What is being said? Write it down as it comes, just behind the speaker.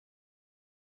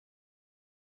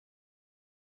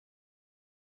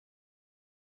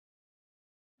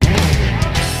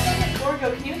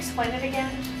explain it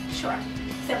again? Sure.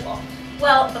 Simple.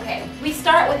 Well, okay, we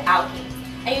start with alkenes.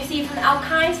 And you see from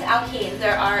alkynes to alkenes,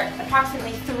 there are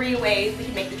approximately 3 ways we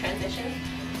can make the transition.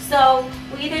 So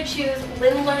we either choose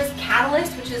Lindlar's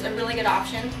catalyst, which is a really good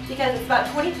option because it's about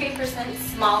 23%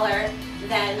 smaller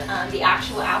than the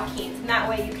actual alkenes. And that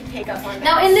way you can take up more mass.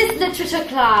 Now in this literature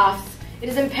class, it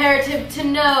is imperative to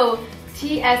know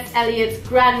T.S. Eliot's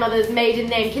grandmother's maiden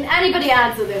name. Can anybody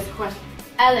answer this question?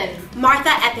 Ellen.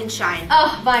 Martha Eppenstein.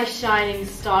 Oh, my shining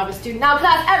star of a student. Now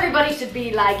class, everybody should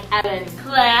be like Ellen.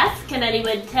 Class, can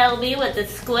anyone tell me what the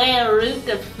square root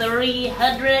of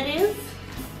 300 is?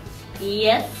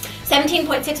 Yes?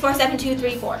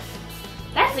 17.647234.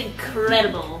 That's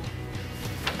incredible.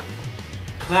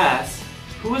 Class,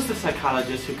 who was the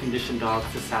psychologist who conditioned dogs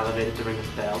to salivate at the ring of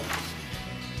the bell?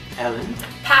 Ellen?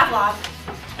 Pavlov.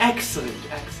 Excellent,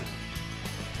 excellent.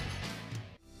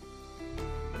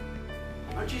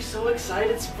 Aren't you so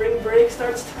excited? Spring break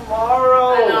starts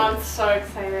tomorrow. I know, I'm so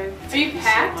excited. Are you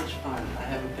packed? So much fun. I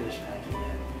haven't finished packing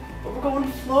yet. But we're going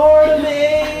to Florida,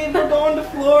 babe! We're going to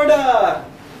Florida!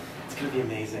 It's gonna be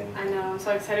amazing. I know, I'm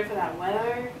so excited for that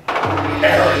weather.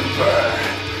 Aaron Burr.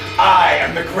 I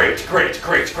am the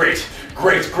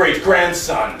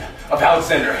great-great-great-great-great-great-grandson of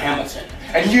Alexander Hamilton.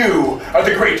 And you are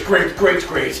the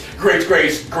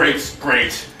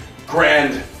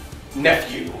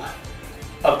great-great-great-great-great-great-great-grand-nephew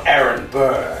of Aaron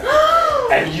Burr.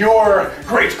 And your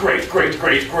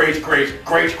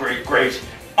great-great-great-great-great-great-great-great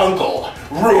uncle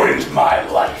ruined my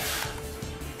life.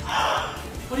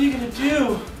 What are you gonna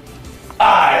do?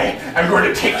 I am going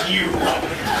to take you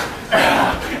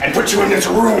and put you in this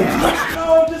room.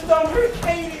 No, just don't hurt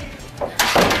Katie.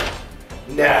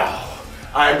 Now,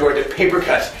 I'm going to paper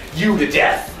cut you to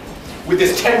death with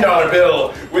this $10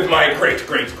 bill with my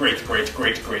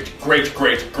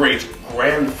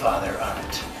great-great-great-great-great-great-great-great-grandfather on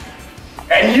it.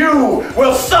 And you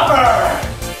will suffer!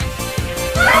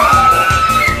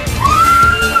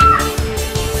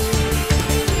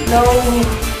 No,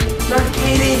 not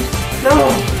Katie. No,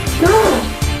 no.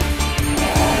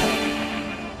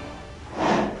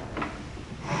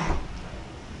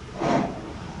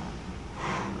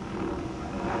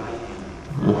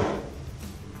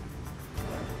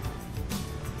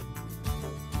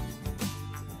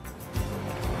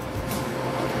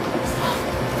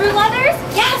 Fruit leathers?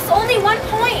 Yes, only 1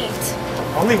 point.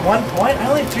 Only 1 point? I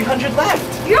only have 300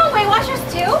 left. You're on Weight Watchers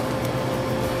too?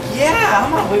 Yeah,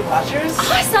 I'm on Weight Watchers.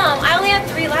 Awesome. I only have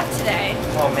 3 left today.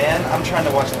 Oh man, I'm trying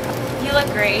to watch them. You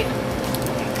look great.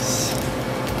 Thanks.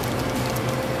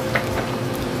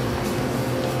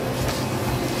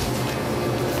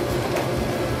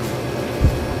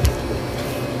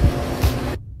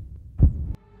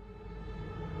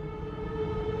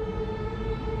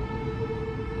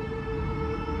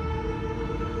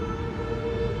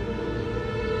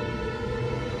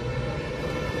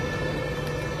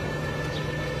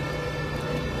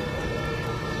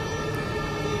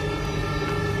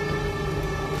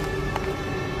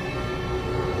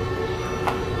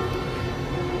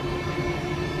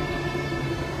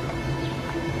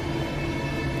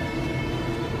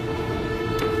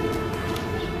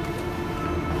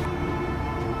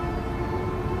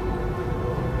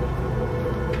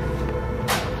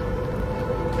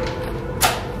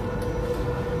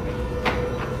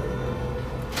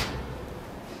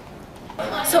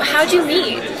 So how'd you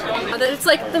meet? It's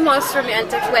like the most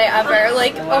romantic way ever.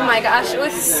 Like, oh my gosh, it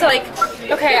was so like,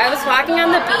 okay, I was walking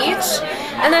on the beach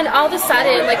and then all of a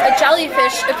sudden like a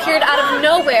jellyfish appeared out of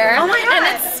nowhere and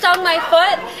it stung my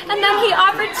foot and then he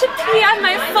offered to pee on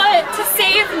my foot to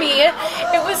save me.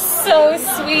 It was so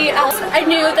sweet. I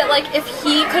knew that like if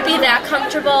he could be that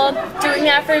comfortable doing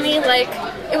that for me, like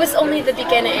it was only the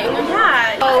beginning.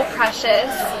 Yeah. Oh,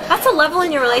 precious. That's a level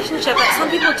in your relationship that some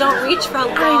people don't reach for a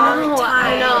long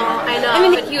time. I know. I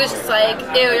mean, he was just like,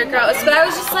 ew, you're gross. But I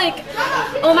was just like,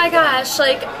 oh my gosh,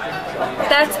 like,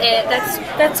 that's it.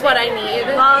 That's what I need.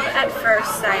 Love at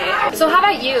first sight. So how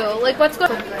about you? Like, what's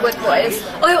going on with boys?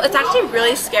 Okay, well, it's actually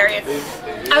really scary.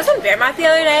 I was in Bearmont the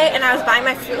other day and I was buying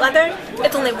my fruit leather.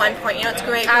 It's only 1 point, you know, it's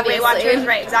great for Weight Watchers.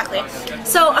 Right, exactly.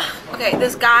 So, okay,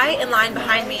 this guy in line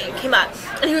behind me came up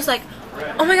and he was like,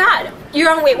 oh my god, you're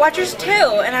on Weight Watchers too?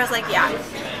 And I was like, yeah.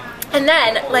 And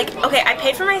then, like, okay, I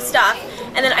paid for my stuff,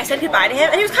 and then I said goodbye to him,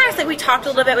 and he was kind of like, we talked a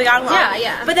little bit, we got along.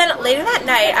 Yeah. But then later that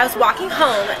night, I was walking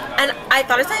home, and I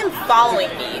thought I saw him following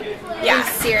me. Yeah. Are you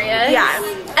serious? Yeah.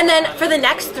 And then for the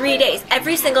next 3 days,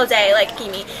 every single day, like,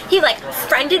 he like,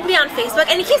 friended me on Facebook,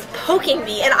 and he keeps poking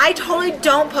me, and I totally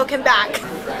don't poke him back.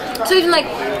 So even like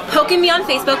poking me on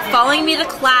Facebook, following me to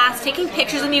class, taking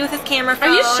pictures of me with his camera phone.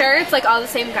 Are you sure it's like all the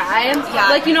same guy? Yeah.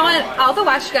 Like, you know what? All the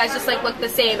Watcher guys just like look the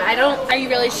same. Are you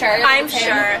really sure? I'm it's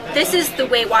him? sure. This is the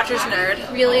Weight Watchers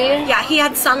nerd. Really? Yeah, he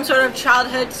had some sort of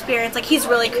childhood experience. Like, he's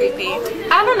really creepy.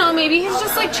 I don't know, maybe he's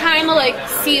just like trying to like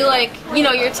see like, you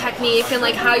know, your technique and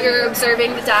like how you're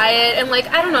observing the diet and like,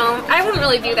 I don't know. I wouldn't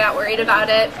really be that worried about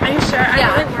it. Are you sure? I'm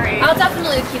Yeah. really worried. I'll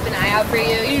definitely keep an eye out for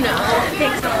you, you know.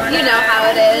 Thanks, Alana. You know how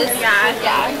it is. Yeah.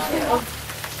 Yeah.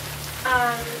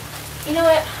 You know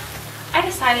what? I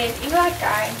decided, you know that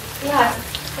guy? Yeah.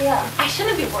 Yeah. I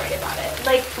shouldn't be worried about it.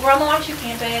 Like, we're on the Watcher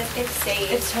campus, it's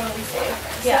safe. It's totally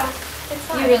safe. Yeah. So, It's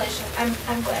fine. you really should.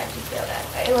 I'm glad you feel that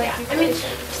way. Like, you I really mean,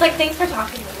 should. it's like, thanks for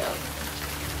talking to me.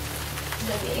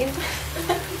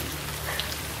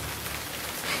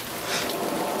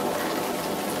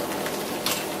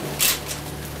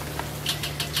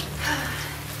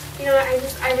 You know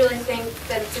what, I really think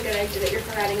that it's a good idea that you're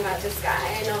forgetting about this guy.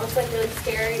 I know it's like really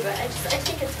scary, but I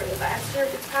think it's for the best.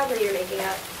 It's probably you're making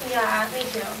up. Yeah, me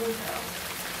too.